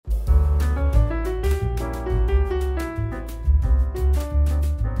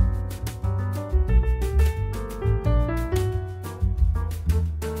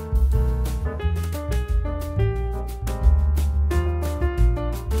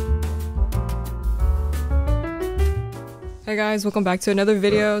Hi guys, welcome back to another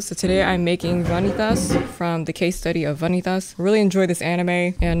video. So today I'm making Vanitas from the case study of Vanitas. I really enjoy this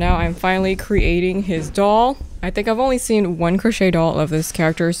anime and now I'm finally creating his doll. I think I've only seen one crochet doll of this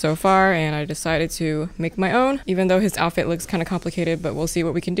character so far and I decided to make my own, even though his outfit looks kind of complicated, but we'll see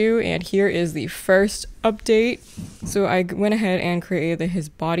what we can do. And here is the first update. So I went ahead and created his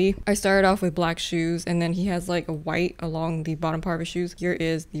body. I started off with black shoes and then he has like a white along the bottom part of his shoes. Here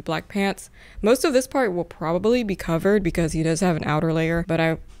is the black pants. Most of this part will probably be covered because he does have an outer layer, but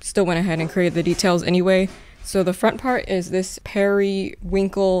I still went ahead and created the details anyway. So the front part is this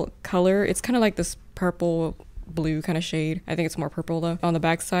periwinkle color. It's kind of like this purple blue kind of shade. I think it's more purple though. On the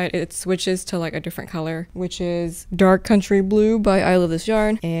back side it switches to like a different color, which is dark country blue by I Love This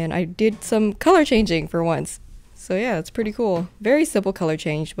Yarn, and I did some color changing for once. So yeah, it's pretty cool. Very simple color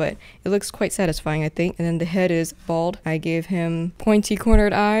change, but it looks quite satisfying, I think. And then the head is bald. I gave him pointy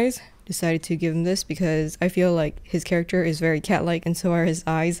cornered eyes. Decided to give him this because I feel like his character is very cat-like and so are his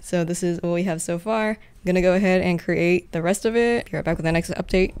eyes. So this is what we have so far. I'm gonna go ahead and create the rest of it. Be right back with the next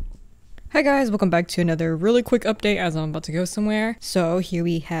update. Hi guys, welcome back to another really quick update as I'm about to go somewhere. So here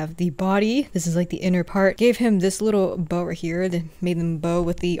we have the body. This is like the inner part. Gave him this little bow right here that made them bow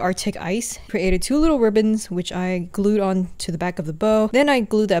with the Arctic ice. Created two little ribbons which I glued on to the back of the bow. Then I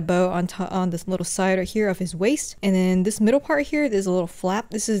glued that bow on this little side right here of his waist. And then this middle part here, there's a little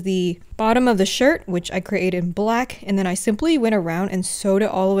flap. This is the bottom of the shirt, which I created in black. And then I simply went around and sewed it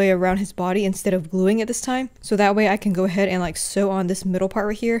all the way around his body instead of gluing it this time. So that way I can go ahead and like sew on this middle part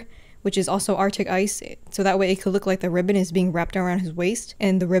right here, which is also Arctic ice, so that way it could look like the ribbon is being wrapped around his waist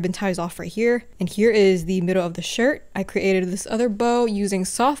and the ribbon ties off right here. And here is the middle of the shirt. I created this other bow using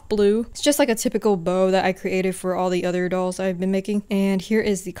soft blue. It's just like a typical bow that I created for all the other dolls I've been making. And here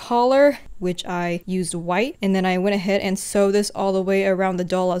is the collar, which I used white, and then I went ahead and sewed this all the way around the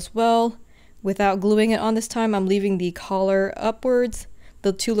doll as well. Without gluing it on this time, I'm leaving the collar upwards,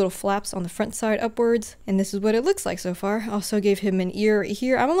 the two little flaps on the front side upwards, and this is what it looks like so far. Also gave him an ear right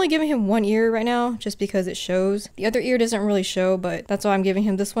here. I'm only giving him one ear right now just because it shows. The other ear doesn't really show, but that's why I'm giving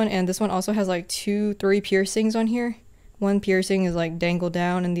him this one. And this one also has like three piercings on here. One piercing is like dangled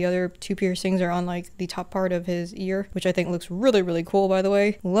down and the other two piercings are on like the top part of his ear, which I think looks really cool, by the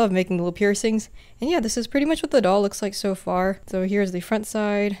way. Love making little piercings. And yeah, this is pretty much what the doll looks like so far. So here's the front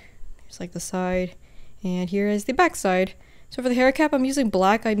side, here's like the side, and here is the back side. So for the hair cap, I'm using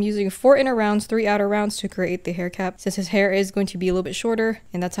black. I'm using 4 inner rounds, 3 outer rounds to create the hair cap, since his hair is going to be a little bit shorter.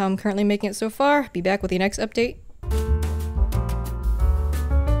 And that's how I'm currently making it so far. Be back with the next update.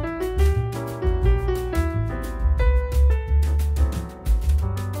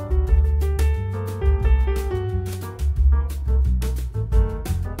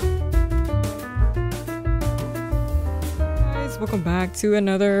 Welcome back to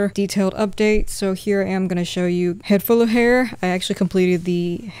another detailed update. So here I am going to show you head full of hair. I actually completed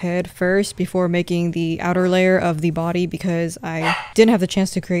the head first before making the outer layer of the body because I didn't have the chance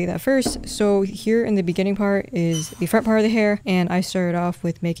to create that first. So here in the beginning part is the front part of the hair, and I started off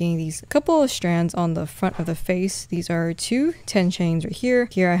with making these couple of strands on the front of the face. These are 2 10 chains right here.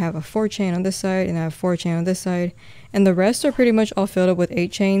 Here I have a 4 chain on this side and I have 4 chain on this side. And the rest are pretty much all filled up with 8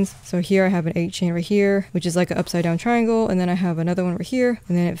 chains. So here I have an 8 chain right here, which is like an upside down triangle. And then I have another one right here.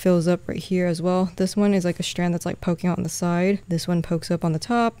 And then it fills up right here as well. This one is like a strand that's like poking out on the side. This one pokes up on the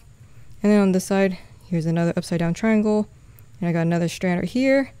top. And then on this side, here's another upside down triangle. And I got another strand right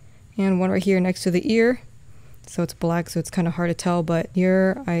here. And one right here next to the ear. So it's black, so it's kind of hard to tell. But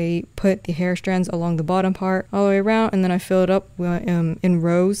here I put the hair strands along the bottom part all the way around. And then I fill it up in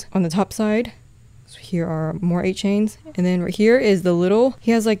rows on the top side. So here are more 8 chains, and then right here is the little,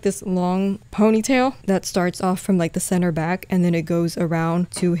 he has like this long ponytail that starts off from like the center back and then it goes around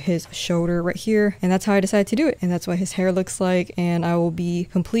to his shoulder right here, and that's how I decided to do it, and that's what his hair looks like. And I will be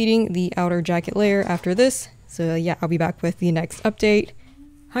completing the outer jacket layer after this. So yeah, I'll be back with the next update.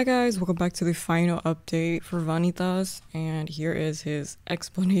 Hi guys, welcome back to the final update for Vanitas, and here is his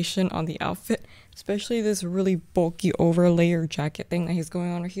explanation on the outfit, especially this really bulky overlayer jacket thing that he's going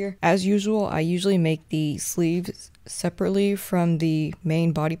on right here. As usual, I usually make the sleeves separately from the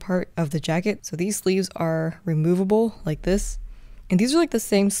main body part of the jacket. So these sleeves are removable like this. And these are like the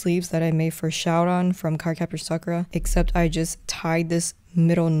same sleeves that I made for Shaoran from Cardcaptor Sakura, except I just tied this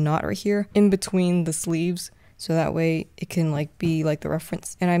middle knot right here in between the sleeves. So that way it can like be like the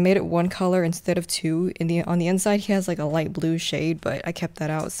reference. And I made it 1 color instead of 2. On the inside he has like a light blue shade, but I kept that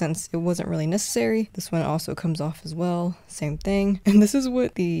out since it wasn't really necessary. This one also comes off as well, same thing. And this is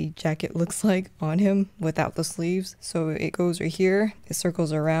what the jacket looks like on him without the sleeves. So it goes right here, it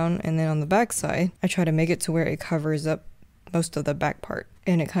circles around, and then on the back side I try to make it to where it covers up most of the back part,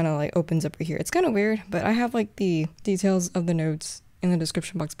 and it kind of like opens up right here. It's kind of weird, but I have like the details of the notes in the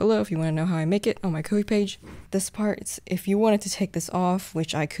description box below if you want to know how I make it on my Kohi page. This part, if you wanted to take this off,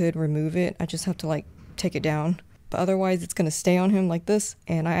 which I could remove it, I just have to like take it down, but otherwise it's gonna stay on him like this.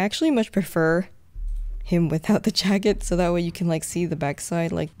 And I actually much prefer him without the jacket, so that way you can like see the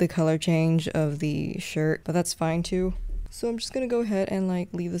backside, like the color change of the shirt, but that's fine too. So I'm just gonna go ahead and like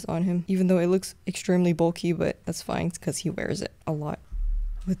leave this on him, even though it looks extremely bulky, but that's fine because he wears it a lot.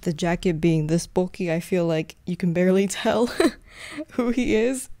 With the jacket being this bulky, I feel like you can barely tell who he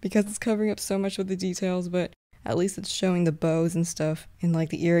is because it's covering up so much of the details, but at least it's showing the bows and stuff. And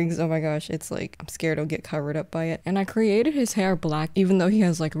like the earrings, oh my gosh, it's like I'm scared it'll get covered up by it. And I created his hair black even though he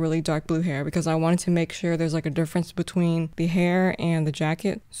has like really dark blue hair because I wanted to make sure there's like a difference between the hair and the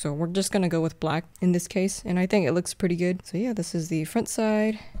jacket. So we're just gonna go with black in this case, and I think it looks pretty good. So yeah, this is the front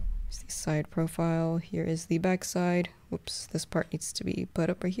side. Here's the side profile. Here is the back side. Whoops, this part needs to be put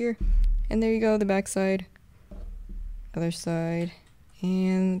up right here. And there you go, the back side. Other side.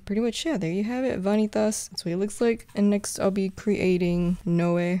 And pretty much, yeah, there you have it. Vanitas. That's what it looks like. And next I'll be creating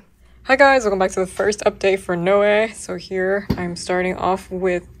Noe. Hi guys, welcome back to the first update for Noe. So here I'm starting off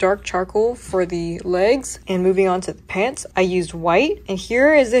with dark charcoal for the legs and moving on to the pants. I used white, and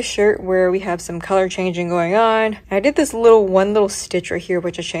here is this shirt where we have some color changing going on. I did this one little stitch right here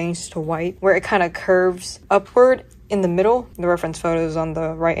which I changed to white where it kind of curves upward in the middle. The reference photo is on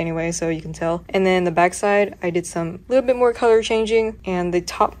the right anyway, so you can tell. And then the back side, I did some little bit more color changing, and the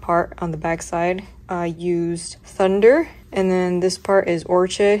top part on the back side I used Thunder, and then this part is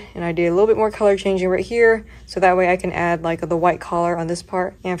Orchid, and I did a little bit more color changing right here so that way I can add like the white collar on this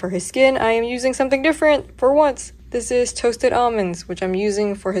part. And for his skin, I am using something different for once. This is Toasted Almonds, which I'm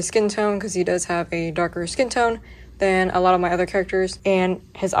using for his skin tone because he does have a darker skin tone than a lot of my other characters, and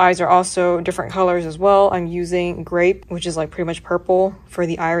his eyes are also different colors as well. I'm using Grape, which is like pretty much purple for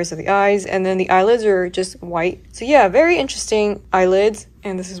the iris of the eyes, and then the eyelids are just white. So yeah, very interesting eyelids,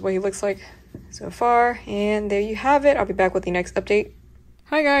 and this is what he looks like so far, and there you have it. I'll be back with the next update.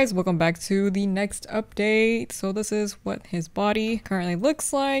 Hi guys, welcome back to the next update. So this is what his body currently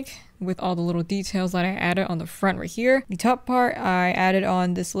looks like with all the little details that I added on the front right here. The top part, I added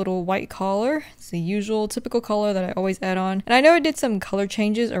on this little white collar. It's the usual typical color that I always add on. And I know I did some color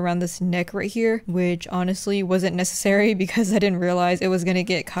changes around this neck right here, which honestly wasn't necessary because I didn't realize it was gonna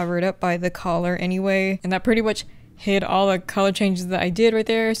get covered up by the collar anyway. And that pretty much hid all the color changes that I did right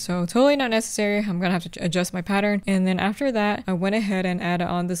there, so totally not necessary. I'm gonna have to adjust my pattern. And then after that, I went ahead and added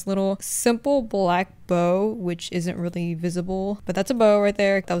on this little simple black bow, which isn't really visible, but that's a bow right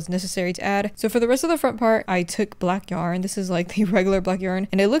there that was necessary to add. So for the rest of the front part, I took black yarn. This is like the regular black yarn,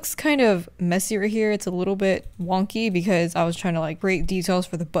 and it looks kind of messy right here. It's a little bit wonky because I was trying to like create details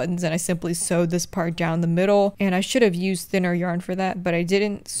for the buttons, and I simply sewed this part down the middle, and I should have used thinner yarn for that, but I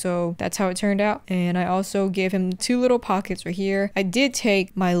didn't, so that's how it turned out. And I also gave him two little pockets right here. I did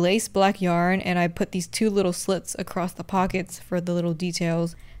take my lace black yarn and I put these two little slits across the pockets for the little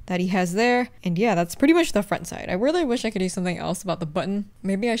details that he has there. And yeah, that's pretty much the front side. I really wish I could do something else about the button.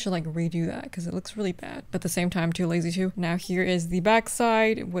 Maybe I should like redo that because it looks really bad, but at the same time too lazy to. Now here is the back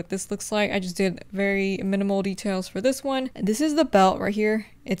side, what this looks like. I just did very minimal details for this one. This is the belt right here.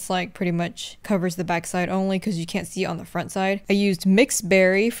 It's like pretty much covers the back side only because you can't see it on the front side. I used mixed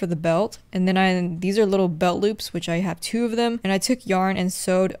berry for the belt, and then these are little belt loops, which I have two of them, and I took yarn and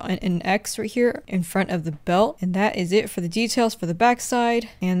sewed an X right here in front of the belt, and that is it for the details for the back side.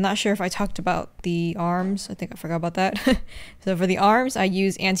 And not sure if I talked about the arms. I think I forgot about that. So for the arms, I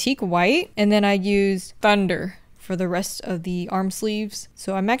used antique white, and then I used Thunder for the rest of the arm sleeves.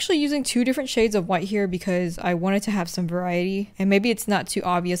 So I'm actually using two different shades of white here because I wanted to have some variety, and maybe it's not too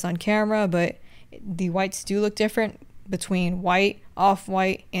obvious on camera, but the whites do look different between white,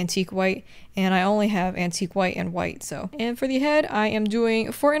 off-white, antique white, and I only have antique white and white. So, and for the head, I am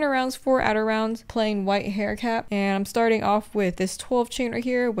doing 4 inner rounds, 4 outer rounds, plain white hair cap, and I'm starting off with this 12 chain right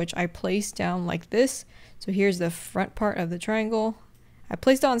here, which I placed down like this. So here's the front part of the triangle. I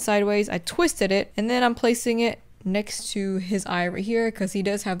placed it on sideways, I twisted it, and then I'm placing it next to his eye right here because he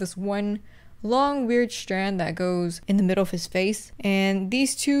does have this one long weird strand that goes in the middle of his face. And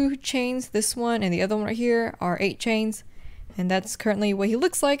these two chains, this one and the other one right here, are 8 chains, and that's currently what he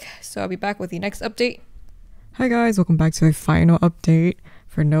looks like. So I'll be back with the next update. Hi guys, welcome back to a final update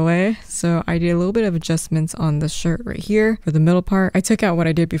for Noe. So I did a little bit of adjustments on the shirt right here for the middle part. I took out what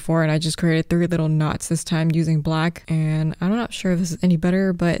I did before and I just created 3 little knots this time using black, and I'm not sure if this is any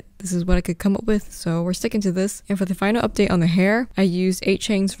better, but this is what I could come up with, so we're sticking to this. And for the final update on the hair, I used 8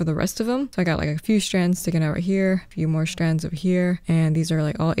 chains for the rest of them. So I got like a few strands sticking out right here, a few more strands over here, and these are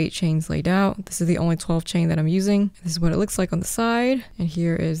like all 8 chains laid out. This is the only 12 chain that I'm using. This is what it looks like on the side, and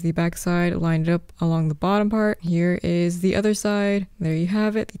here is the back side lined up along the bottom part. Here is the other side. There you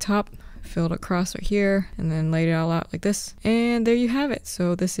have it, the top filled across right here, and then laid it all out like this, and there you have it.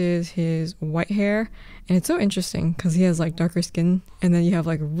 So this is his white hair, and it's so interesting because he has like darker skin and then you have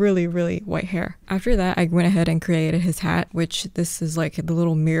like really white hair. After that, I went ahead and created his hat, which this is like the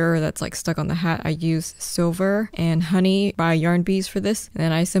little mirror that's like stuck on the hat. I used silver and honey by yarn bees for this, and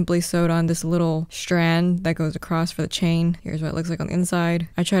then I simply sewed on this little strand that goes across for the chain. Here's what it looks like on the inside.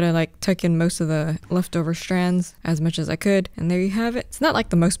 I try to like tuck in most of the leftover strands as much as I could, and there you have it. It's not like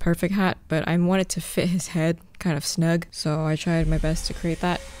the most perfect hat, but I wanted to fit his head kind of snug, so I tried my best to create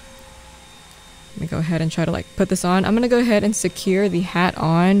that. Let me go ahead and try to like put this on. I'm gonna go ahead and secure the hat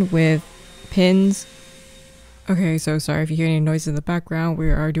on with pins. Okay, so sorry if you hear any noise in the background.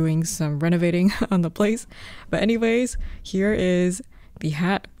 We are doing some renovating on the place. But anyways, here is the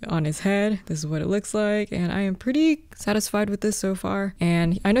hat on his head. This is what it looks like, and I am pretty satisfied with this so far.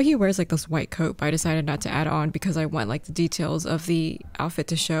 And I know he wears like this white coat, but I decided not to add on because I want like the details of the outfit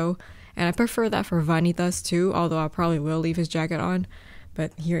to show. And I prefer that for Vanitas too, although I probably will leave his jacket on.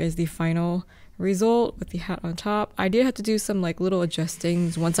 But here is the final result with the hat on top. I did have to do some like little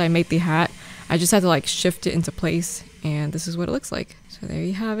adjustings once I made the hat. I just had to like shift it into place, and this is what it looks like. So there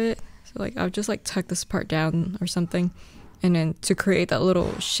you have it. So like I'll just like tuck this part down or something, and then to create that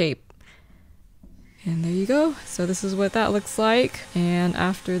little shape. And there you go. So this is what that looks like. And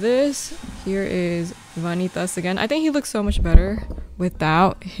after this, here is Vanitas again. I think he looks so much better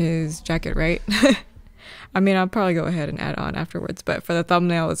without his jacket, right? I mean, I'll probably go ahead and add on afterwards, but for the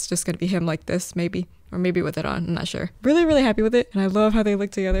thumbnail, it's just going to be him like this, maybe. Or maybe with it on, I'm not sure. Really happy with it, and I love how they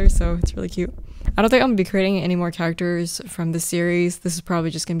look together, so it's really cute. I don't think I'm going to be creating any more characters from this series. This is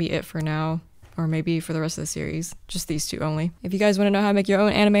probably just going to be it for now. Or maybe for the rest of the series, just these 2 only. If you guys want to know how to make your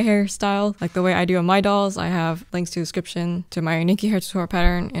own anime hairstyle, like the way I do on my dolls, I have links to the description to my Nikki hair tutorial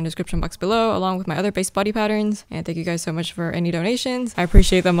pattern in the description box below, along with my other base body patterns. And thank you guys so much for any donations. I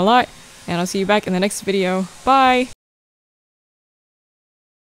appreciate them a lot, and I'll see you back in the next video. Bye!